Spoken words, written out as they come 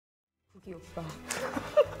저기 오빠.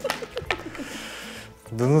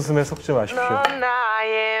 눈웃음에 속지 마십시오. 넌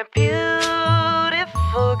나의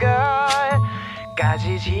beautiful girl,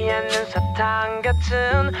 까지지 않는 사탕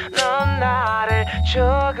같은 넌 나를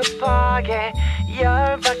조급하게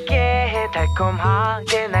열받게 해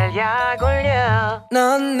달콤하게 날 약올려.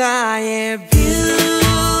 넌 나의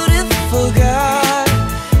beautiful girl,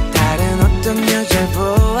 다른 어떤 여자를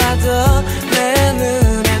보아도 내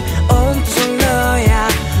눈엔 온통 너야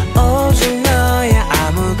오직 너야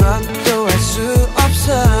아무것도 할 수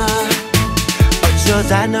없어.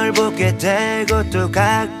 어쩌다 널 보게 되고 또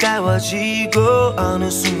가까워지고 어느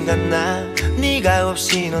순간 나 네가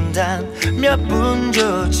없이 넌 단 몇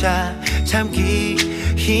분조차 참기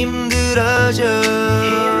힘들어져.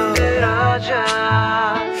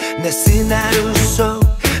 내 쓰나루 속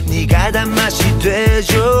네가 단맛이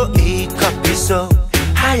되죠. 이 커피 속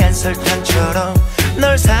하얀 설탕처럼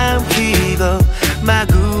널 삼키고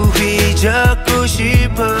마구 휘젓고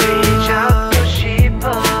싶어.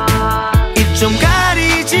 입 좀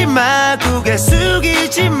가리지 마 고개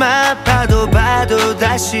숙이지 마 봐도 봐도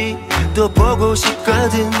다시 또 보고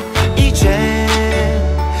싶거든. 이제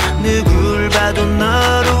누굴 봐도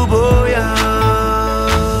너로 보여.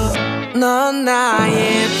 넌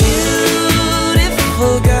나의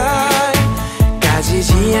beautiful girl,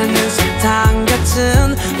 까지지 않는 사탕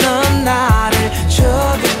같은 넌 나를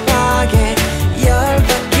조급하게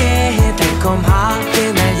열받게 해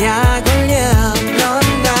달콤하게 날 약올려. 넌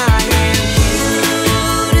나의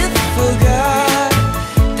beautiful girl,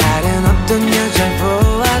 다른 어떤 여자를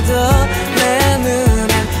보아도 내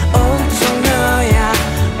눈엔 온통 너야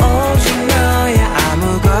오직 너야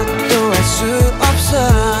아무것도 할 수 없어.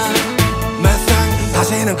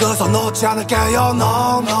 다시는 그 손 놓지 않을게요.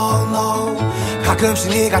 No no no. 가끔씩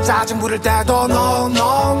네가 짜증 부릴 때도 no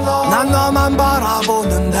no no. 난 너만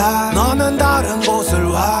바라보는데 너는 다른 곳을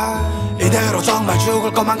왜 이대로 정말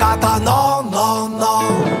죽을 것만 같아. No no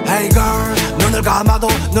no. Hey girl, 눈을 감아도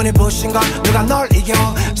눈이 부신 걸 누가 널 이겨.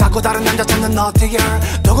 자꾸 다른 남자 찾는 너티길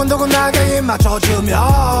두근두근 나에게 입 맞춰주며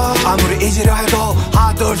아무리 잊으려 해도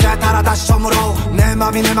하나 둘 셋 하나 다시 처음으로 내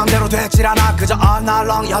맘이 내 맘대로 되질 않아. 그저 all night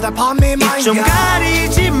long 여덟 번 미만. 입 좀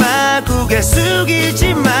가리지 마 고개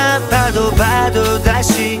숙이지 마 봐도 봐도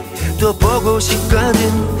다시 또 보고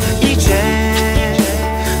싶거든. 이제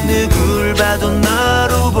누굴 봐도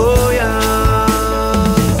너로 보여.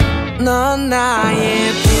 넌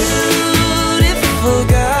나의 beautiful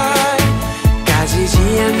girl, 까지지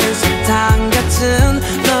않는 사탕 같은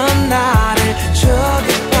넌 나를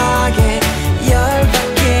조급하게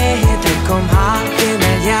열받게 해 달콤하게 날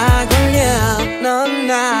약올려. 넌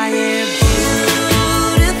나의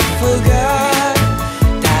beautiful girl,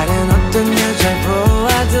 다른 어떤 여자를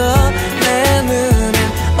보아도 내 눈엔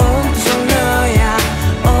온통 너야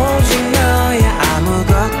오직 너야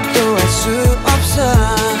아무것도 할 수 없어.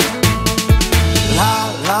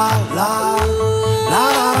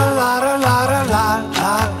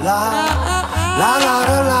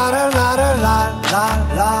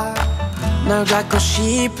 널 갖고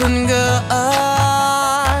싶은 걸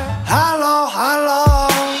Hello hello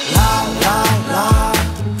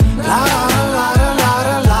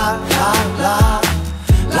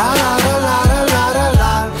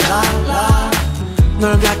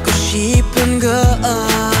널 갖고 싶은 걸.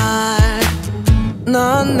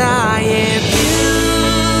 넌 나의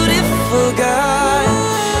beautiful girl,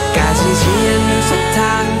 까지지 않는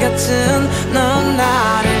사탕 같은 넌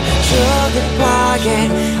나를 조급하게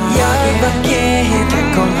열받게 해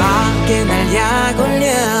달콤하게 날 약올려.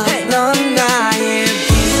 넌 나의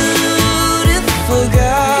beautiful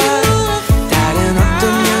girl, 다른 어떤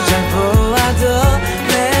여자를 보아도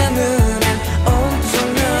내 눈엔 온통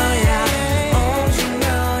너야 오직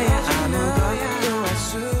너야 아무것도 할 수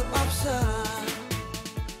없어.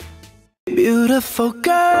 Beautiful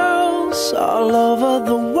girls all over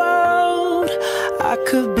the world, I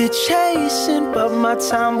could be chasing, but my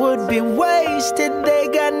time would be wasted. They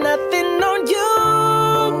got nothing on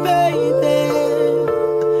you, baby.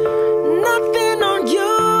 Nothing on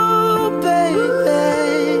you,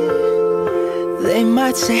 baby. They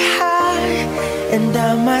might say hi, and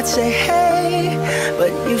I might say hey,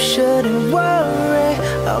 but you shouldn't worry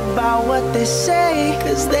about what they say,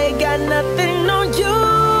 'cause they got nothing on you,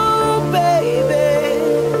 baby.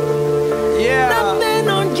 Yeah. Nothing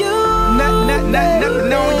on you.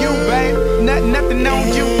 Nothing on you, babe. Nothing on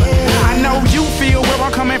you. I know you feel where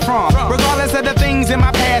I'm coming from, regardless of the things in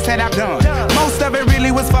my past that I've done. Most of it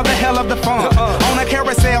really was for the hell of the fun. On a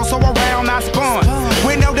carousel, so around I spun.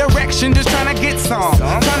 With no direction, just trying to get some.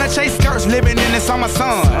 Trying to chase skirts, living in the summer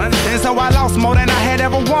sun. And so I lost more than I had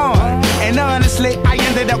ever won. And honestly, I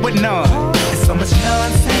ended up with none. It's so much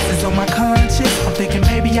nonsense, it's on my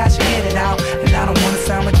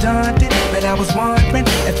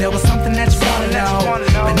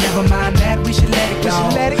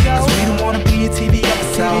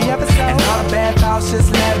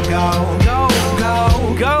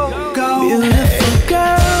Beautiful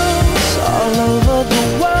girls all over the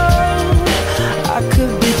world. I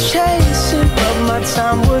could be chasing, but my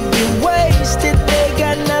time would be wasted. They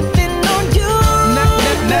got nothing on you.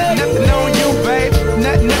 Nothing on you, babe.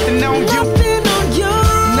 Nothing on you. Nothing on you.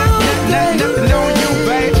 Nothing on you,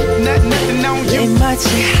 babe. Nothing on you. They might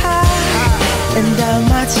say hi, and I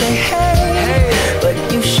might say hey, but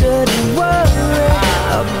you shouldn't worry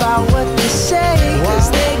about what they say, 'cause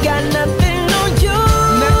they got nothing on you.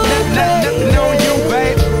 Nothing on you,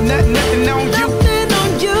 babe. Nothing on you. Nothing on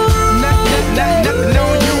you. Nothing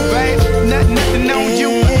on you, babe. Nothing on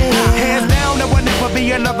you. Hands down, there will never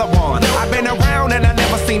be another one. I've been around and I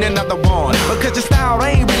never seen another one. Because your style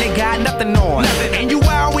ain't really got nothing on. And you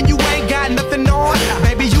out when you ain't got nothing on.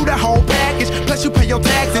 Baby, you the whole package. Plus you pay your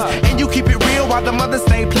taxes. And you keep it real while the mothers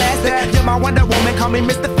stay plastic. You're my Wonder Woman, call me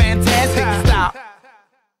Mr. Fantastic. Stop.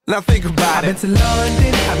 Now think about it. I've been to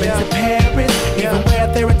London, I've been to Paris, even where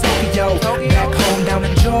there in Tokyo. Back home down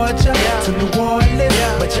in Georgia, to New Orleans,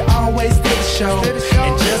 but you always did the show.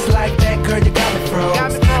 And just like that, girl, you got me froze.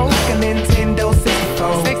 Like a Nintendo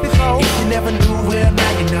 64. If you never knew, well,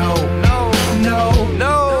 now you know. No.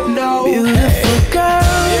 Beautiful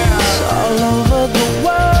girls all over the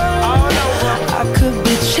world. I could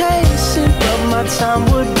be chasing, but my time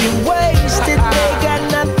would be wasted. They got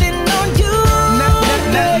nothing on you.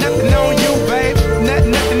 Nothing on you, babe.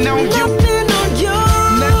 Nothing on you. Nothing on you.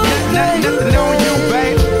 Nothing on you,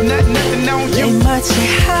 babe. Nothing on you. They might say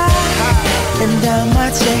hi, and I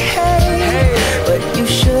might say hey,